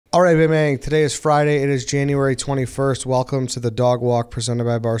All right, man. Today is Friday. It is January 21st. Welcome to the Dog Walk presented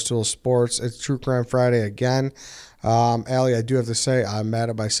by Barstool Sports. It's True Crime Friday again. Allie, I do have to say I'm mad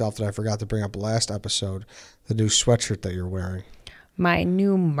at myself that I forgot to bring up last episode the new sweatshirt that you're wearing. My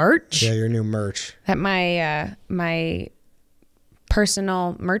new merch? Yeah, your new merch. That my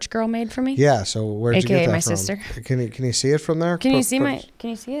personal merch girl made for me? Yeah, so where'd you get that my from? sister. Can you see it from there? Can you see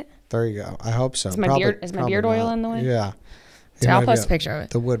it? There you go. I hope so. Is my beard oil in the way? Yeah. So I'll post a picture of it.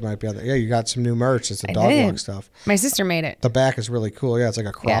 The wood might be on there. Yeah, you got some new merch. It's the I Dog did. Walk stuff. My sister made it. The back is really cool. Yeah, it's like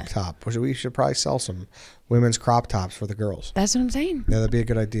a crop top. We should probably sell some women's crop tops for the girls. That's what I'm saying. Yeah, that'd be a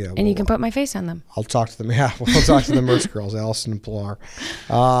good idea. And you can put my face on them. I'll talk to them. Yeah, we'll talk to the merch girls, Allison and Pilar.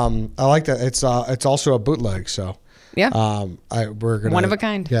 I like that. It's also a bootleg, so yeah. We're gonna one of a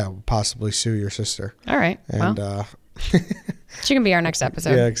kind. Yeah, possibly sue your sister. All right. And well, she can be our next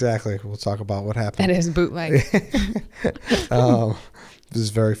episode. Yeah, exactly. We'll talk about what happened. That is bootleg. This is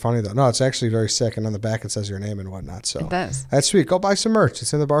very funny though. No, it's actually very sick, and on the back it says your name and whatnot. So it does. That's sweet. Go buy some merch.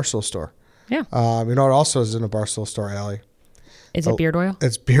 It's in the Barstool store. Yeah. You know what also is in the Barstool store, Allie? Is it beard oil?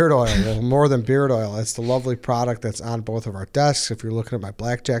 It's beard oil. Well, more than beard oil. It's the lovely product that's on both of our desks. If you're looking at my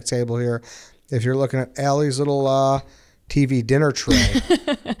blackjack table here, if you're looking at Allie's little TV dinner tray,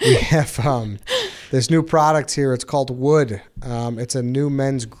 we have this new product here. It's called Wood. It's a new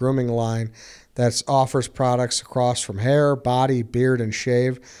men's grooming line that offers products across from hair, body, beard, and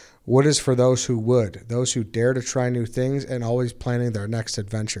shave. Wood is for those who would, those who dare to try new things and always planning their next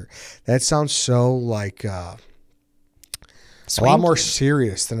adventure. That sounds so like a lot more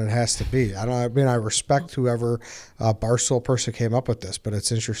serious than it has to be. I respect whoever Barstool person came up with this, but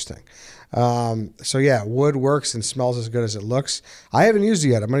it's interesting. So yeah, Wood works and smells as good as it looks. I haven't used it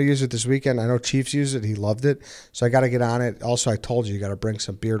yet. I'm going to use it this weekend. I know Chiefs used it. He loved it. So I got to get on it. Also, I told you got to bring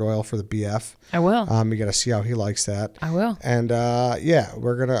some beard oil for the BF. I will. You got to see how he likes that. I will. And yeah,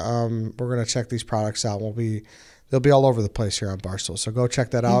 we're gonna check these products out. They'll be all over the place here on Barstool. So go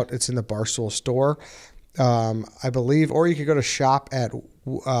check that out. It's in the Barstool store. I believe, or you could go to shopwood at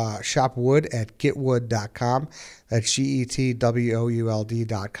getwood.com. That's GETWOULD.com,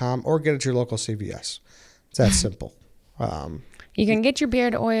 or get it at your local CVS. It's that simple. You can get your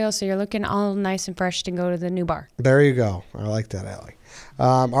beard oil so you're looking all nice and fresh to go to the new bar. There you go. I like that, Allie.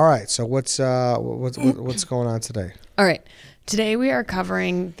 All right. So what's going on today? All right. Today we are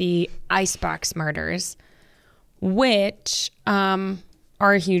covering the Icebox Murders, which are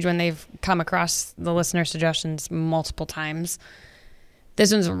a huge one. They've come across the listener suggestions multiple times.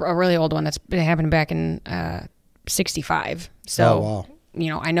 This one's a really old one that's been happening back in 65. So, wow. You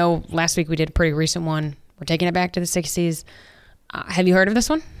know, I know last week we did a pretty recent one. We're taking it back to the 60s. Have you heard of this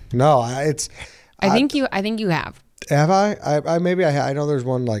one? No, I think you have. Have I? Maybe I know there's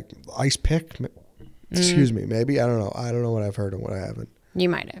one like Ice Pick. Excuse me. Maybe I don't know. I don't know what I've heard and what I haven't. You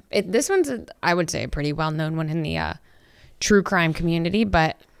might have. This one's I would say a pretty well known one in the true crime community,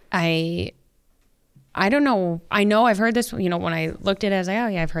 but I don't know. I know I've heard this. You know, when I looked at it, I was like, oh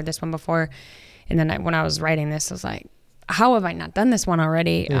yeah, I've heard this one before. And then when I was writing this, I was like, how have I not done this one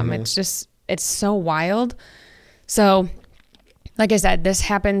already? It's so wild. So, like I said, this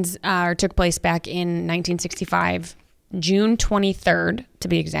happens or took place back in 1965, June 23rd to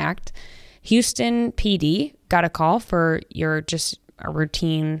be exact. Houston PD got a call for just a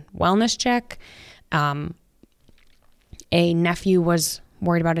routine wellness check. A nephew was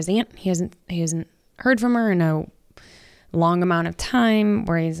worried about his aunt. He hasn't heard from her in a long amount of time,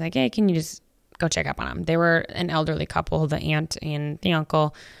 where he's like, hey, can you just go check up on him? They were an elderly couple, the aunt and the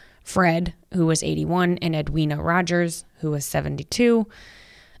uncle, Fred, who was 81, and Edwina Rogers, who was 72.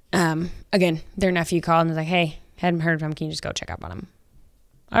 Again, their nephew called and was like, hey, hadn't heard from him. Can you just go check up on him?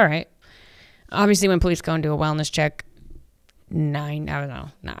 All right. Obviously, when police go and do a wellness check, I don't know.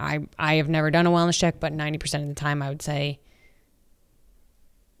 I have never done a wellness check, but 90% of the time I would say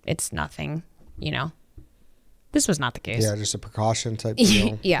it's nothing, you know. This was not the case. Yeah, just a precaution type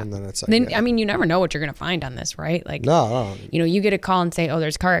deal. Yeah. And then it's like, I mean, you never know what you're going to find on this, right? Like, no. You know, you get a call and say, oh,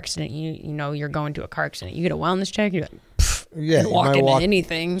 there's a car accident. You know, you're going to a car accident. You get a wellness check. You're like, yeah, you walk into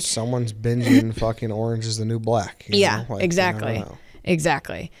anything. Someone's binging fucking Orange is the New Black. Yeah, like, exactly.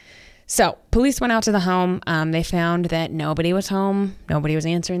 Exactly. So police went out to the home. They found that nobody was home. Nobody was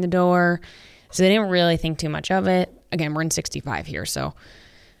answering the door. So they didn't really think too much of it. Again, we're in 65 here. So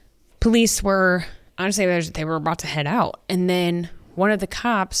police were, honestly, they were about to head out. And then one of the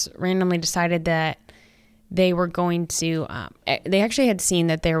cops randomly decided that they were going to, they actually had seen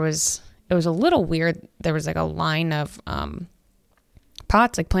that it was a little weird. There was like a line of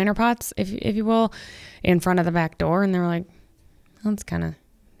pots, like planter pots, if you will, in front of the back door. And they were like, well, it's kind of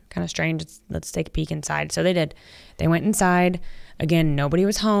strange. Let's take a peek inside. So they did. They went inside. Again, nobody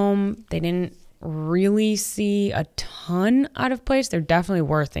was home. They didn't really see a ton out of place. There definitely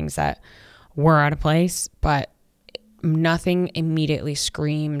were things that were out of place, but nothing immediately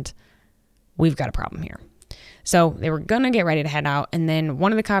screamed, we've got a problem here. So they were going to get ready to head out. And then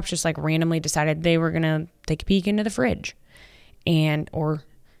one of the cops just like randomly decided they were going to take a peek into the fridge or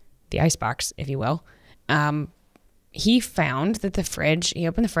the icebox, if you will. He found that he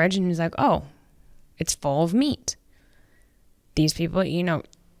opened the fridge and he's like, oh, it's full of meat. These people,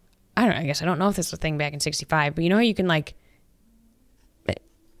 I guess I don't know if this was a thing back in 65, but you can like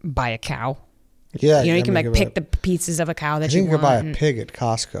buy a cow. Yeah. You can like pick the pieces of a cow that you want. You can buy a pig at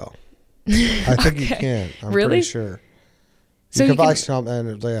Costco. I think you can. I'm pretty sure. So you can buy some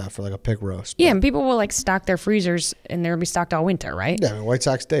for like a pig roast. Yeah, and people will like stock their freezers and they'll be stocked all winter, right? Yeah, I mean, White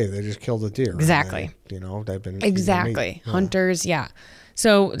Sox Day, they just killed a deer. Exactly. They've been exactly hunters. Yeah.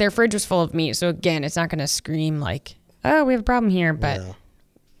 So their fridge was full of meat. So again, it's not going to scream like, oh, we have a problem here, but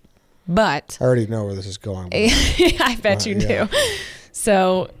I already know where this is going. I bet you do.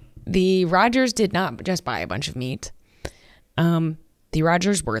 So the Rogers did not just buy a bunch of meat. The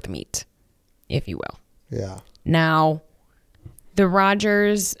Rogers were the meat, if you will. Yeah. Now, the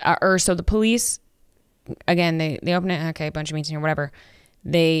Rogers, so the police, again, they opened it, okay, a bunch of meats in here, whatever.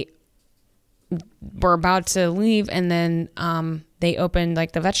 They were about to leave, and then they opened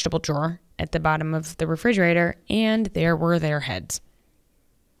like the vegetable drawer at the bottom of the refrigerator, and there were their heads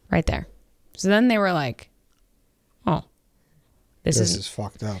right there. So then they were like, oh, this is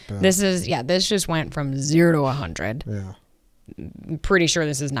fucked up. Yeah. This just went from 0 to 100. Yeah. I'm pretty sure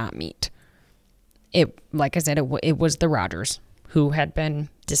this is not meat. Like I said, it was the Rogers who had been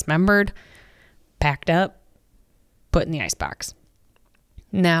dismembered, packed up, put in the icebox.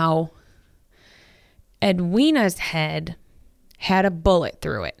 Now, Edwina's head had a bullet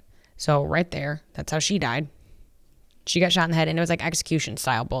through it. So right there, that's how she died. She got shot in the head, and it was like execution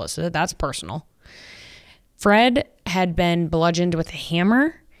style bullet. So that's personal. Fred had been bludgeoned with a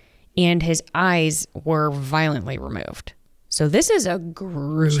hammer, and his eyes were violently removed. So this is a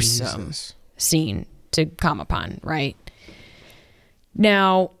gruesome scene to come upon, right?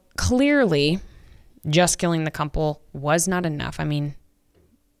 Now, clearly, just killing the couple was not enough. I mean,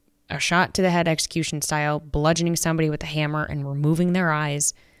 a shot to the head execution style, bludgeoning somebody with a hammer and removing their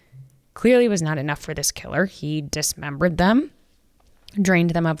eyes clearly was not enough for this killer. He dismembered them,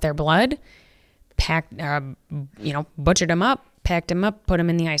 drained them of their blood, butchered them up, packed them up, put them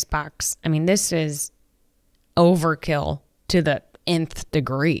in the icebox. I mean, this is overkill to the nth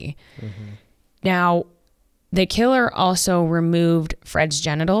degree. Mm-hmm. Now, the killer also removed Fred's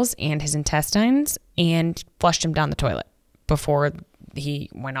genitals and his intestines and flushed him down the toilet before he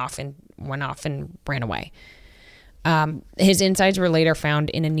went off and ran away. His insides were later found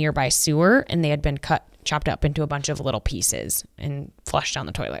in a nearby sewer, and they had been chopped up into a bunch of little pieces and flushed down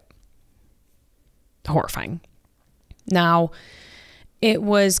the toilet. Horrifying. Now, it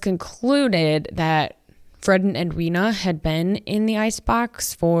was concluded that Fred and Edwina had been in the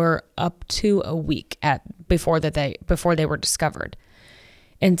icebox for up to a week before they were discovered.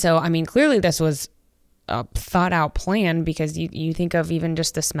 And so, I mean, clearly this was a thought out plan, because you think of even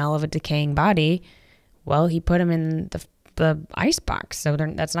just the smell of a decaying body. Well, he put him in the icebox, so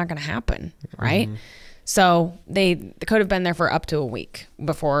that's not going to happen, right? Mm-hmm. So they could have been there for up to a week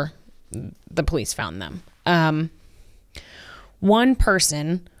before the police found them. One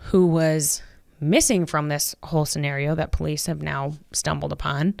person who was missing from this whole scenario that police have now stumbled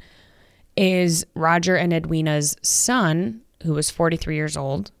upon is Roger and Edwina's son, who was 43 years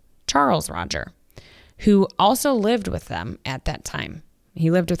old, Charles Roger, who also lived with them at that time.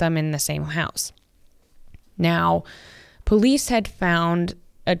 He lived with them in the same house. Now, police had found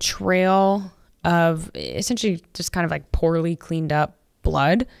a trail of essentially just kind of like poorly cleaned up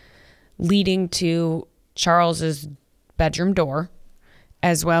blood leading to Charles's bedroom door,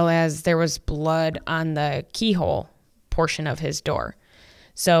 as well as there was blood on the keyhole portion of his door.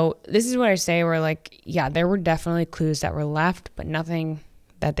 So this is what I say, where like, yeah, there were definitely clues that were left, but nothing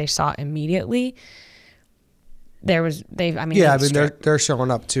that they saw immediately. They're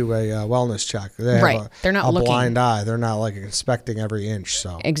showing up to a wellness check. They have they're not looking, blind eye. They're not like inspecting every inch.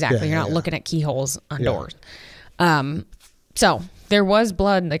 So exactly, you're not looking at keyholes on doors. So there was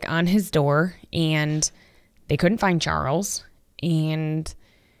blood like on his door, and they couldn't find Charles, and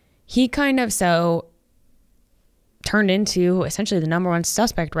he kind of turned into essentially the number one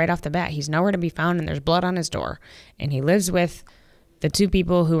suspect right off the bat. He's nowhere to be found, and there's blood on his door, and he lives with the two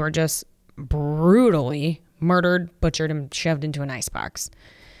people who are just brutally murdered, butchered, and shoved into an icebox.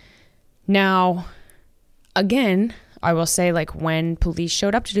 Now, again, I will say, like, when police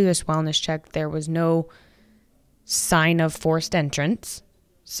showed up to do this wellness check, there was no sign of forced entrance.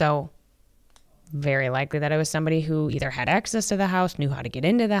 So very likely that it was somebody who either had access to the house, knew how to get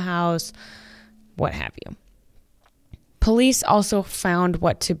into the house, what have you. Police also found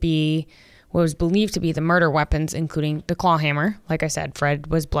what was believed to be the murder weapons, including the claw hammer. Like I said, Fred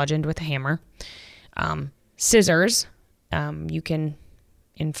was bludgeoned with a hammer. Scissors. You can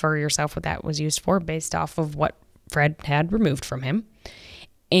infer yourself what that was used for based off of what Fred had removed from him.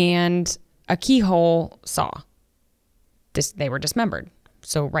 And a keyhole saw. They were dismembered.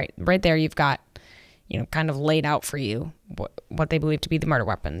 So right there you've got, kind of laid out for you what they believe to be the murder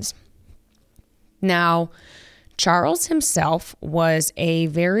weapons. Now, Charles himself was a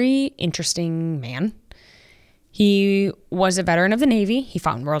very interesting man. He was a veteran of the Navy. He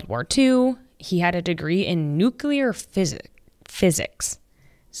fought in World War II. He had a degree in nuclear physics.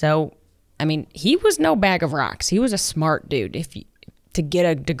 So, he was no bag of rocks. He was a smart dude. To get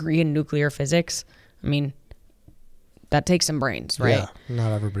a degree in nuclear physics, that takes some brains, right? Yeah,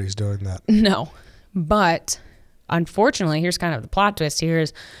 not everybody's doing that. No. But unfortunately, here's kind of the plot twist here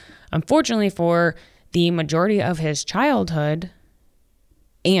is, unfortunately for the majority of his childhood,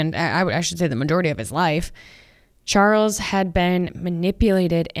 and I should say the majority of his life, Charles had been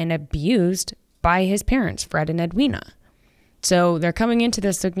manipulated and abused by his parents, Fred and Edwina. So they're coming into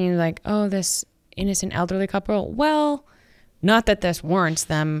this looking like, oh, this innocent elderly couple. Well, not that this warrants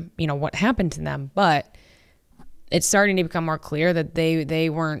them, what happened to them, but it's starting to become more clear that they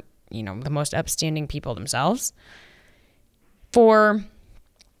weren't, the most upstanding people themselves.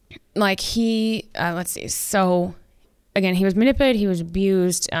 Let's see. So again, he was manipulated, he was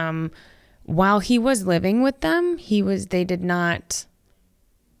abused. While he was living with them, they didn't have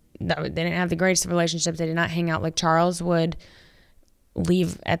the greatest of relationships. They did not hang out. Like Charles would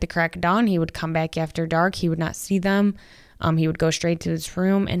leave at the crack of dawn. He would come back after dark. He would not see them. He would go straight to his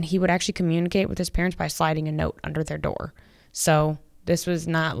room, and he would actually communicate with his parents by sliding a note under their door. So this was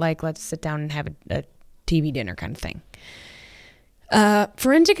not like, let's sit down and have a TV dinner kind of thing.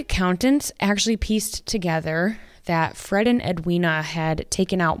 Forensic accountants actually pieced together that Fred and Edwina had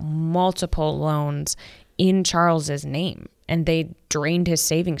taken out multiple loans in Charles's name, and they drained his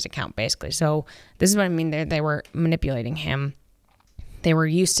savings account, basically. So this is what I mean. They were manipulating him. They were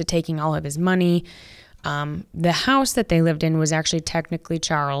used to taking all of his money. The house that they lived in was actually technically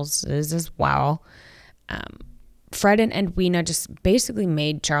Charles's as well. Fred and Edwina just basically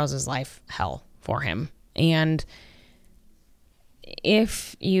made Charles's life hell for him. And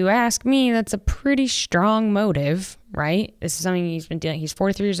if you ask me, that's a pretty strong motive, right? This is something he's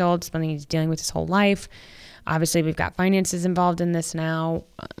 43 years old, something he's dealing with his whole life. Obviously, we've got finances involved in this now,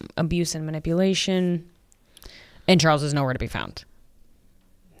 abuse and manipulation, and Charles is nowhere to be found.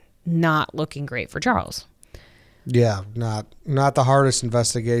 Not looking great for Charles. Yeah, not the hardest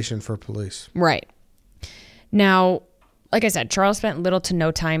investigation for police. Right. Now, like I said, Charles spent little to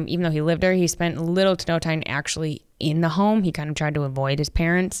no time, even though he lived there, he spent little to no time actually in the home. He kind of tried to avoid his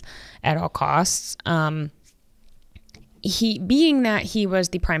parents at all costs. Being that he was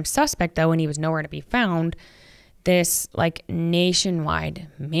the prime suspect, though, and he was nowhere to be found, this nationwide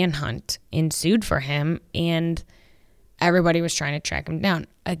manhunt ensued for him, and everybody was trying to track him down.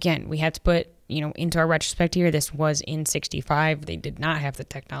 Again, we had to put, into our retrospect here, this was in 1965. They did not have the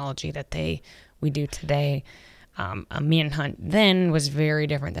technology that we do today. A manhunt then was very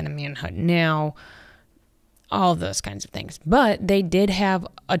different than a manhunt now. All those kinds of things. But they did have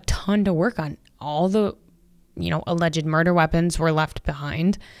a ton to work on. All the, alleged murder weapons were left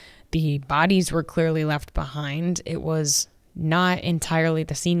behind. The bodies were clearly left behind. It was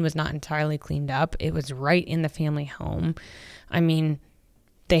the scene was not entirely cleaned up. It was right in the family home.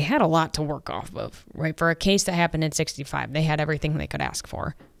 They had a lot to work off of, right? For a case that happened in 1965, they had everything they could ask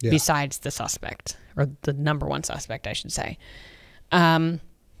for, besides the suspect, or the number one suspect, I should say. The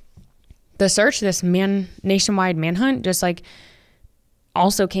search, this nationwide manhunt, just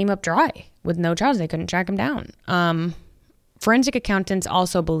also came up dry with no Charles. They couldn't track him down. Forensic accountants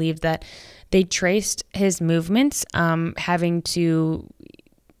also believed that they traced his movements,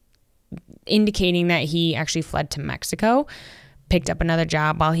 indicating that he actually fled to Mexico, picked up another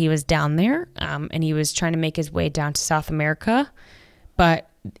job while he was down there, and he was trying to make his way down to South America. But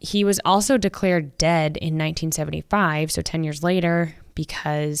he was also declared dead in 1975, so 10 years later,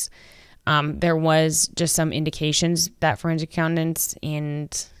 because there was just some indications that forensic accountants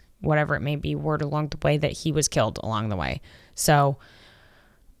and whatever it may be word along the way that he was killed along the way. So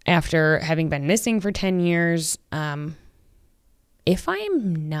after having been missing for 10 years, if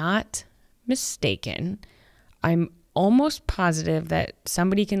I'm not mistaken, I'm almost positive that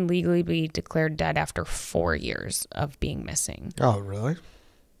somebody can legally be declared dead after 4 years of being missing. Oh, really?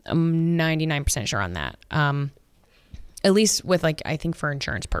 I'm 99% sure on that. at least with like, I think for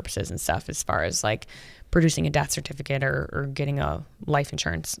insurance purposes and stuff, as far as like producing a death certificate or getting a life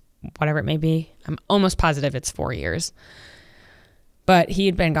insurance, whatever it may be. I'm almost positive it's 4 years. But he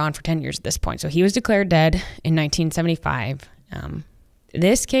had been gone for 10 years at this point. So he was declared dead in 1975.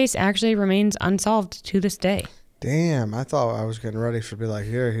 This case actually remains unsolved to this day. Damn, I thought I was getting ready to be like,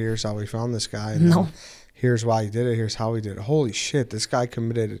 here's how we found this guy. And no. Here's why he did it. Here's how he did it. Holy shit, this guy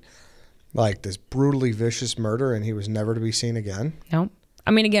committed like this brutally vicious murder and he was never to be seen again. No.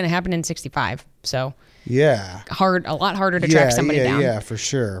 I mean, again, it happened in 65. So yeah, a lot harder to track somebody down. Yeah, for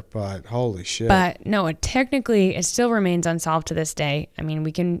sure. But holy shit. But no, it still remains unsolved to this day. I mean,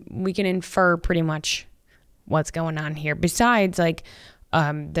 we can infer pretty much what's going on here. Besides, like,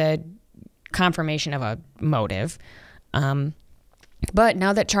 the confirmation of a motive. But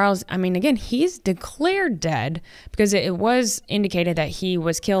now that Charles, I mean, again, he's declared dead because it was indicated that he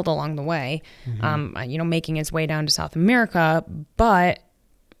was killed along the way, making his way down to South America. But,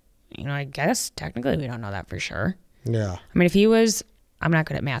 I guess technically we don't know that for sure. Yeah. I mean, if he was, I'm not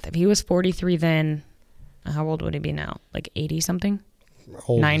good at math. If he was 43 then, how old would he be now? Like 80 something?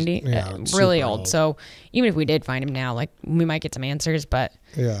 90? Yeah, really old. So even if we did find him now, like, we might get some answers, but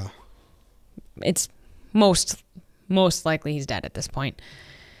yeah, it's most likely he's dead at this point.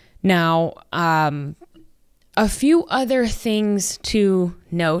 Now, a few other things to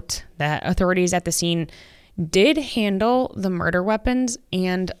note: that authorities at the scene did handle the murder weapons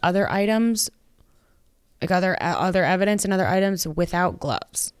and other items, like other evidence and other items, without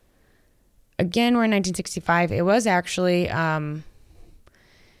gloves. Again, we're in 1965. It was actually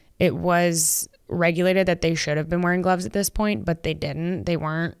it was regulated that they should have been wearing gloves at this point, but they didn't. They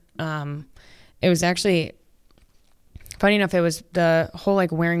weren't. It was actually, funny enough, it was the whole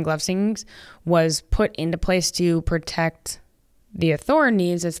like wearing gloves things was put into place to protect the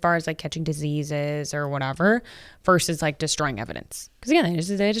authorities as far as like catching diseases or whatever versus like destroying evidence. Because again,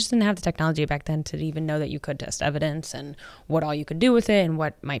 they just didn't have the technology back then to even know that you could test evidence and what all you could do with it and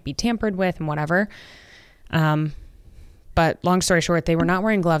what might be tampered with and whatever. But long story short, they were not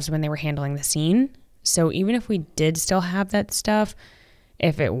wearing gloves when they were handling the scene. So even if we did still have that stuff,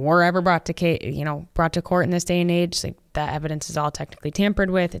 if it were ever brought to court in this day and age, like that evidence is all technically tampered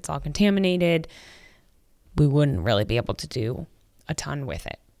with, it's all contaminated, we wouldn't really be able to do a ton with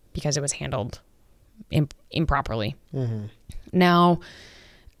it because it was handled improperly. Mm-hmm. Now,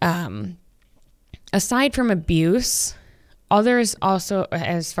 aside from abuse, others also,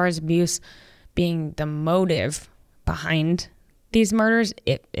 as far as abuse being the motive behind these murders,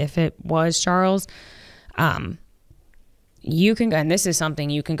 if it was Charles, you can, and this is something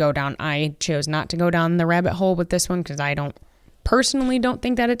you can go down. I chose not to go down the rabbit hole with this one because I personally don't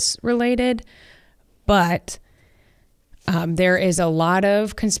think that it's related, but there is a lot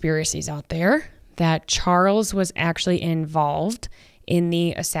of conspiracies out there that Charles was actually involved in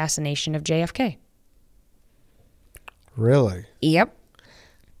the assassination of J.F.K. Really? Yep.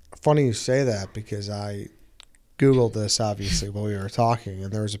 Funny you say that because I Googled this obviously while we were talking,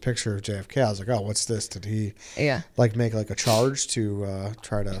 and there was a picture of JFK. I was like, "Oh, what's this? Did he like make like a charge to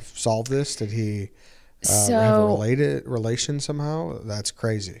try to solve this? Did he have a relation somehow?" That's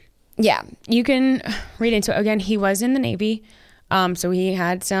crazy. Yeah, you can read into it. Again, he was in the Navy, so he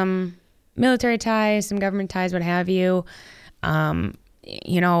had some military ties, some government ties, what have you.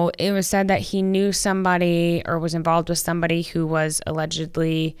 It was said that he knew somebody or was involved with somebody who was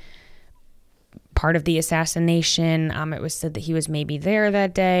allegedly part of the assassination. It was said that he was maybe there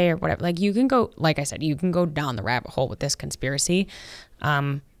that day or whatever. Like, you can go, like I said, you can go down the rabbit hole with this conspiracy.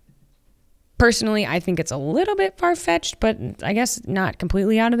 Personally, I think it's a little bit far-fetched, but I guess not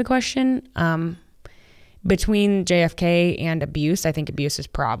completely out of the question. Between JFK and abuse, I think abuse is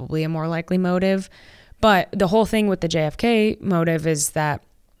probably a more likely motive. But the whole thing with the JFK motive is that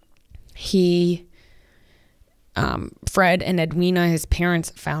Fred and Edwina, his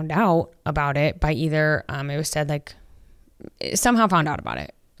parents, found out about it by either, it was said like, somehow found out about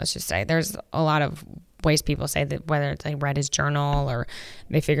it. Let's just say there's a lot of ways people say that, whether it's they read his journal or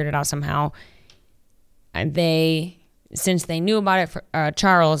they figured it out somehow. And since they knew about it,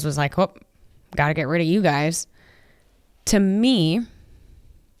 Charles was like, "Oh, got to get rid of you guys." To me,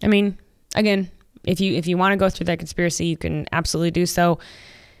 I mean, again, if you want to go through that conspiracy, you can absolutely do so.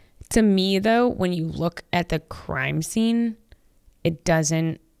 To me, though, when you look at the crime scene, it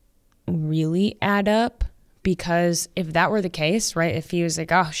doesn't really add up, because if that were the case, right, if he was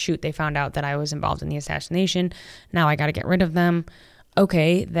like, "Oh, shoot, they found out that I was involved in the assassination. Now I got to get rid of them."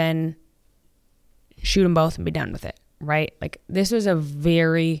 Okay, then shoot them both and be done with it, right? Like, this was a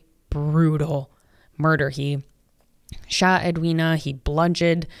very brutal murder. He shot Edwina. He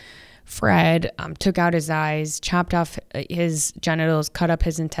bludgeoned Fred, took out his eyes, chopped off his genitals, cut up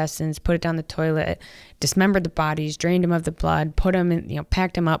his intestines, put it down the toilet, dismembered the bodies, drained him of the blood, put him in,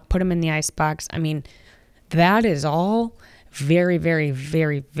 packed him up, put him in the icebox. I mean, that is all very, very,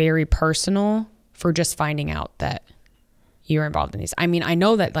 very, very personal for just finding out that you're involved in these. I mean, I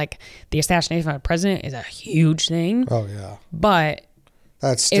know that like the assassination of a president is a huge thing. Oh yeah. But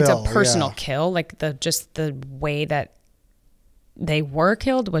that's still, it's a personal kill. Like the way that they were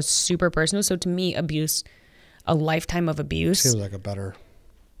killed was super personal. So to me, abuse, a lifetime of abuse, seems like a better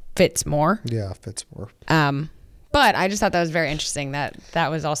fits more. Yeah, fits more. But I just thought that was very interesting. That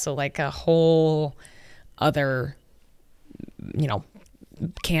was also like a whole other,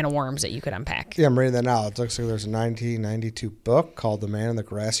 can of worms that you could unpack. Yeah, I'm reading that now. It looks like there's a 1992 book called The Man in the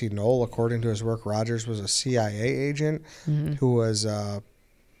Grassy Knoll. According to his work, Rogers was a CIA agent who was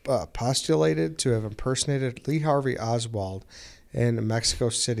postulated to have impersonated Lee Harvey Oswald in Mexico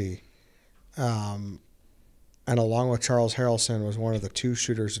City, and along with Charles Harrelson was one of the 2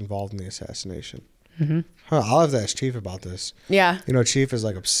 shooters involved in the assassination. I'll have to ask Chief about this. Yeah. Chief is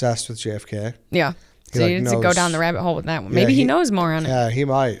like obsessed with JFK. Yeah. So you need to go down the rabbit hole with that one. Maybe he knows more on it. Yeah, he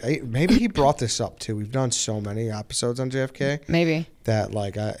might. Maybe he brought this up too. We've done so many episodes on JFK. Maybe. That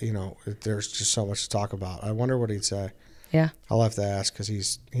there's just so much to talk about. I wonder what he'd say. Yeah. I'll have to ask because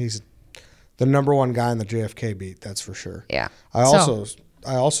he's the number one guy in the JFK beat. That's for sure. Yeah. I also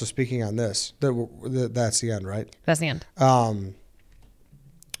speaking on this. That's the end, right? That's the end.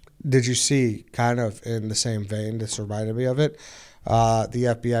 Did you see, kind of in the same vein, this reminded me of it,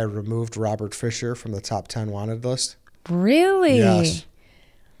 the FBI removed Robert Fisher from the top 10 wanted list? Really? Yes.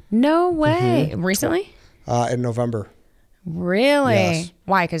 No way. Recently? In November. Really? Yes.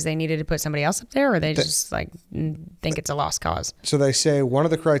 Why? Because they needed to put somebody else up there, or they just think it's a lost cause? So they say one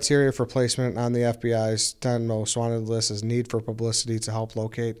of the criteria for placement on the FBI's 10 most wanted list is need for publicity to help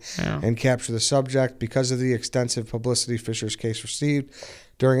locate and capture the subject. Because of the extensive publicity Fisher's case received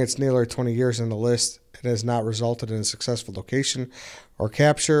during its nearly 20 years in the list, it has not resulted in a successful location or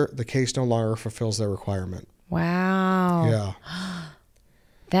capture. The case no longer fulfills their requirement. Wow. Yeah.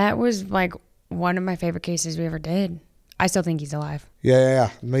 That was like one of my favorite cases we ever did. I still think he's alive. Yeah.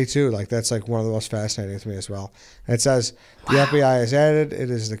 Me too. Like that's like one of the most fascinating to me as well. And it says the FBI has added, it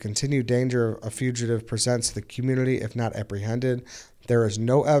is the continued danger a fugitive presents to the community if not apprehended. There is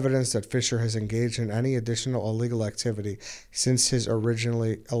no evidence that Fisher has engaged in any additional illegal activity since his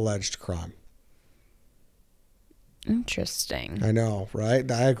originally alleged crime. Interesting. I know,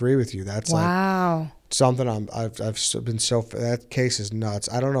 right? I agree with you. That's like something I've been so, that case is nuts.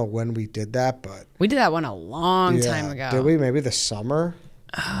 I don't know when we did that, but we did that one a long time ago. Did we? Maybe the summer?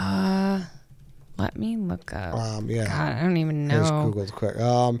 Let me look up. Yeah. God, I don't even know. I just Googled quick.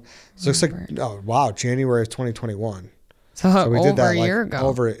 So it's like, January of 2021. So we did that a year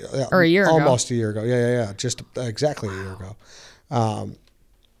ago. Or a year ago. Almost a year ago. Yeah. Just exactly a year ago.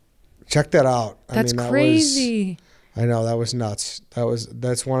 Check that out. That's crazy. I know, that was nuts.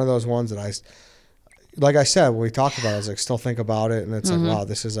 That's one of those ones that like I said, when we talked about it, I was like, still think about it. And it's like, wow,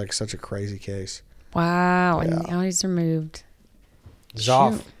 this is like such a crazy case. Wow. Yeah. And now he's removed. He's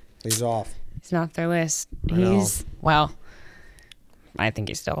off. He's off. He's not off their list. I think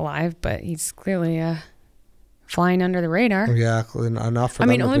he's still alive, but he's clearly flying under the radar. Yeah, enough for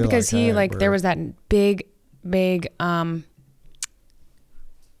them to only be because there was that big, not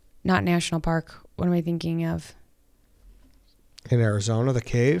national park. What am I thinking of? In Arizona, the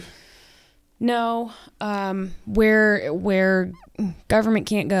cave? No, where government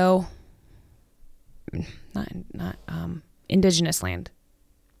can't go. Not indigenous land.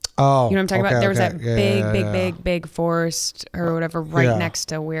 Oh, you know what I'm talking about? There was that big forest or whatever next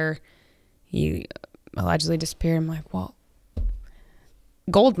to where he allegedly disappeared. I'm like, well,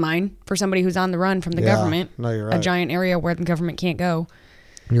 gold mine for somebody who's on the run from the government. No, you're right. A giant area where the government can't go.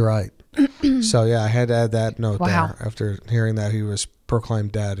 You're right. So I had to add that note there after hearing that he was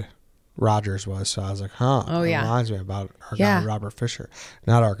proclaimed dead. Rogers was, so I was like, huh. Oh, yeah. It reminds me about our guy, Robert Fisher.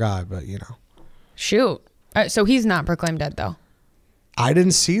 Not our guy, but Shoot. So he's not proclaimed dead, though. I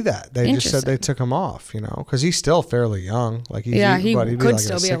didn't see that. They just said they took him off, because he's still fairly young. Like he'd he be could like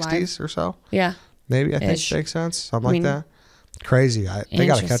still in his be 60s alive. or so. Yeah. Maybe, I think makes sense. Something like that. Crazy. They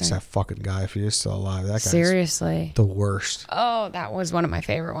got to catch that fucking guy if he is still alive. That guy's seriously the worst. Oh, that was one of my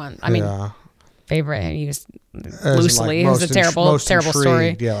favorite ones. Favorite. I used loosely. It was a terrible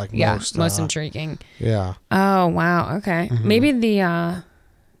story. Yeah, most intriguing. Yeah. Oh, wow. Okay. Mm-hmm. Maybe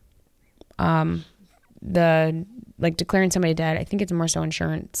the declaring somebody dead, I think it's more so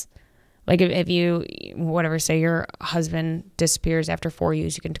insurance. Like if you, say your husband disappears after 4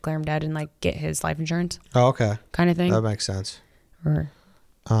 years, you can declare him dead and get his life insurance. Oh, okay. Kind of thing. That makes sense. Or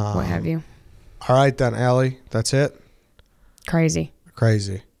what have you. All right, then, Allie. That's it.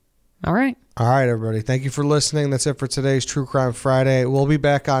 Crazy. All right, everybody. Thank you for listening. That's it for today's True Crime Friday. We'll be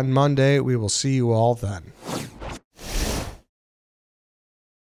back on Monday. We will see you all then.